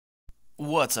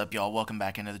What's up, y'all? Welcome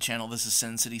back into the channel. This is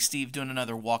Sin City Steve doing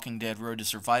another Walking Dead Road to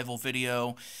Survival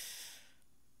video.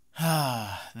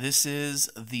 This is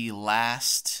the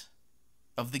last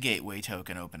of the Gateway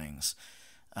token openings.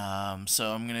 So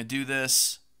I'm going to do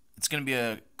this. It's going to be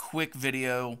a quick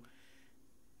video.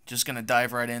 Just going to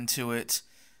dive right into it.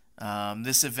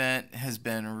 This event has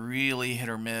been really hit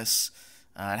or miss.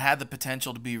 It had the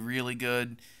potential to be really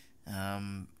good.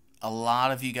 A lot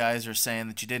of you guys are saying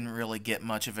that you didn't really get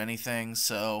much of anything,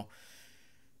 so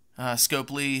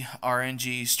Scopely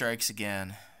RNG strikes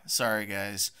again. Sorry,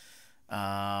 guys.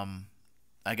 I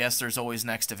guess there's always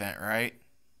next event, right?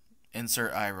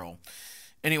 Insert eye roll.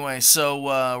 Anyway, so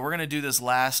we're going to do this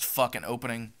last fucking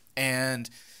opening, and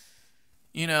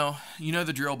you know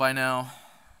the drill by now.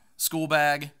 School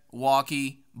bag,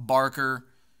 walkie, Barker.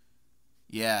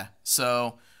 Yeah,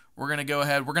 so we're going to go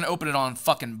ahead. We're going to open it on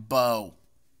fucking Bo.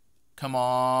 Come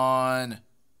on.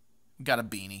 Got a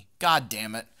beanie. God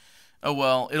damn it. Oh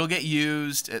well, it'll get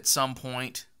used at some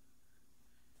point.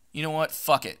 You know what?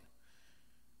 Fuck it.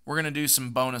 We're going to do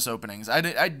some bonus openings.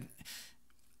 I'm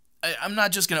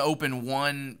not just going to open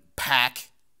one pack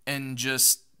and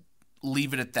just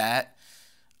leave it at that.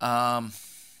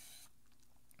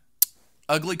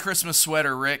 Ugly Christmas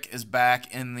Sweater Rick is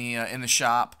back in the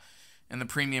shop in the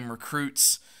premium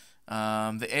recruits.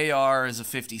 The AR is a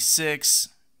 56.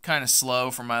 Kind of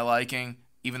slow for my liking,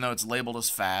 even though it's labeled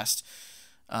as fast.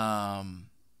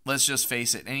 Let's just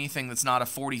face it, anything that's not a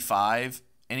 45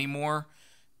 anymore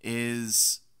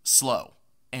is slow,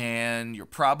 and you're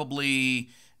probably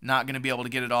not going to be able to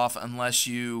get it off unless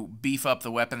you beef up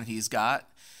the weapon that he's got.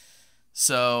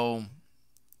 So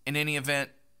in any event,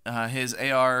 his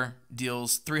AR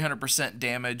deals 300%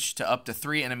 damage to up to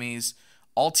 3 enemies.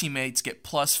 All teammates get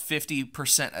plus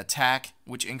 50% attack,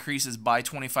 which increases by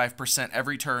 25%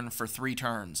 every turn for 3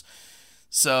 turns.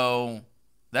 So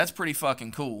that's pretty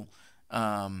fucking cool.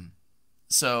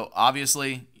 So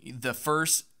obviously the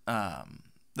first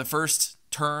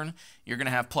turn you're gonna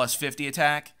have plus 50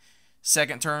 attack,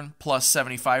 second turn plus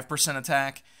 75%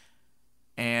 attack,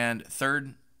 and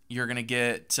third you're gonna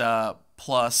get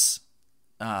plus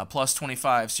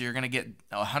 25. So you're gonna get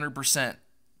 100%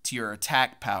 to your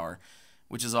attack power,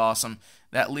 which is awesome.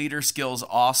 That leader skill is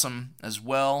awesome as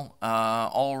well.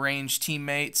 All range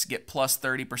teammates get plus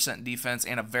 30% defense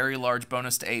and a very large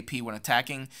bonus to AP when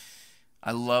attacking.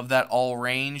 I love that all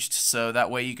ranged, so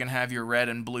that way you can have your red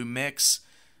and blue mix.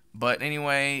 But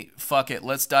anyway, fuck it.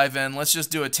 Let's dive in. Let's just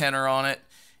do a tenner on it,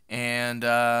 and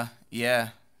yeah,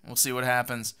 we'll see what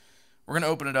happens. We're gonna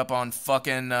open it up on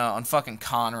fucking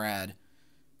Conrad.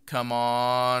 Come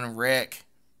on, Rick,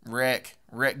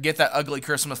 get that ugly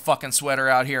Christmas fucking sweater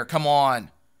out here. Come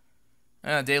on.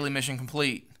 Daily mission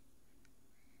complete.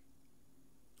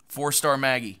 4-star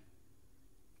Maggie.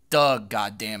 Doug,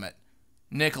 goddammit.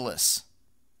 Nicholas.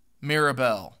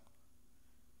 Mirabelle.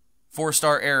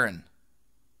 4-star Aaron.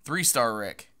 3-star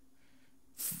Rick.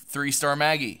 3-star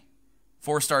Maggie.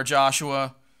 4-star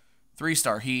Joshua.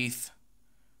 3-star Heath.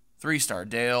 3-star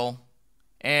Dale.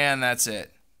 And that's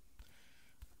it.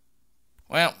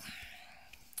 Well,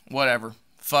 whatever.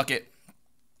 Fuck it.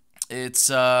 It's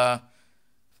yeah.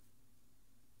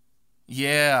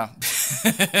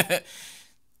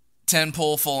 10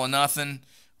 pull full of nothing.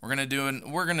 We're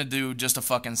gonna do just a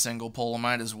fucking single pull. I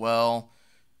might as well.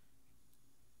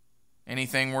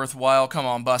 Anything worthwhile? Come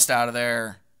on, bust out of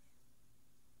there.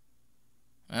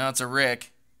 Well, it's a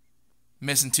Rick.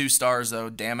 Missing 2 stars though,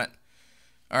 damn it.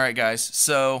 Alright guys,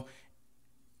 so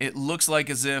it looks like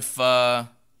as if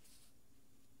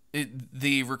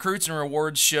the recruits and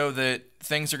rewards show that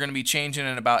things are going to be changing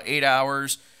in about 8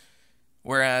 hours,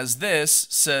 whereas this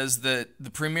says that the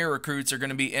premier recruits are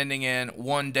going to be ending in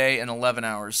 1 day and 11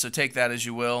 hours. So take that as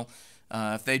you will.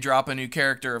 If they drop a new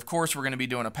character, of course we're going to be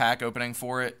doing a pack opening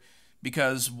for it,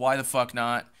 because why the fuck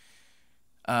not?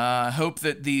 Hope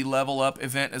that the level up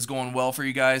event is going well for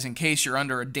you guys in case you're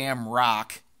under a damn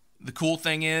rock. The cool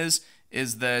thing is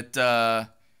that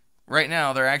right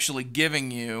now they're actually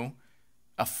giving you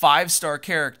a 5-star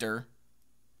character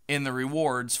in the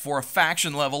rewards for a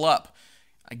faction level up.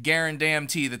 I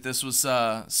guarantee that this was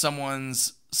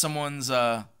someone's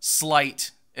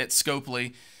slight at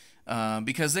Scopely,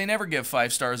 because they never give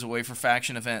 5 stars away for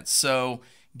faction events. So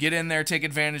get in there, take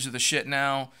advantage of the shit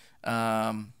now.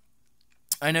 I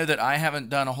know that I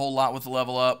haven't done a whole lot with the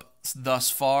level up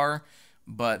thus far,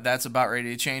 but that's about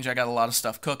ready to change. I got a lot of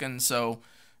stuff cooking, so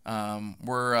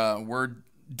we're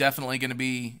definitely going to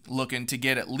be looking to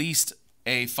get at least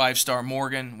a 5-star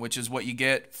Morgan, which is what you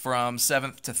get from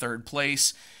 7th to 3rd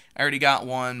place. I already got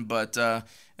one, but that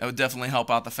would definitely help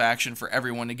out the faction for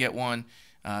everyone to get one.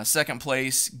 Second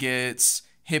place gets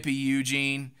hippie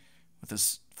Eugene with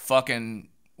his fucking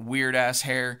weird ass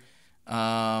hair.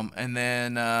 And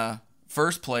then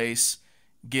first place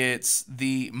gets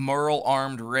the Merle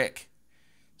armed Rick.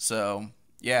 So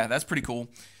yeah, that's pretty cool.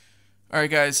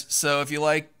 Alright guys, so if you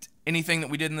liked anything that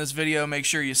we did in this video, make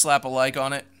sure you slap a like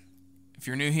on it. If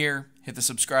you're new here, hit the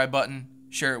subscribe button,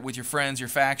 share it with your friends, your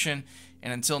faction,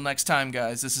 and until next time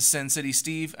guys, this is Sin City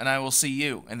Steve, and I will see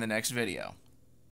you in the next video.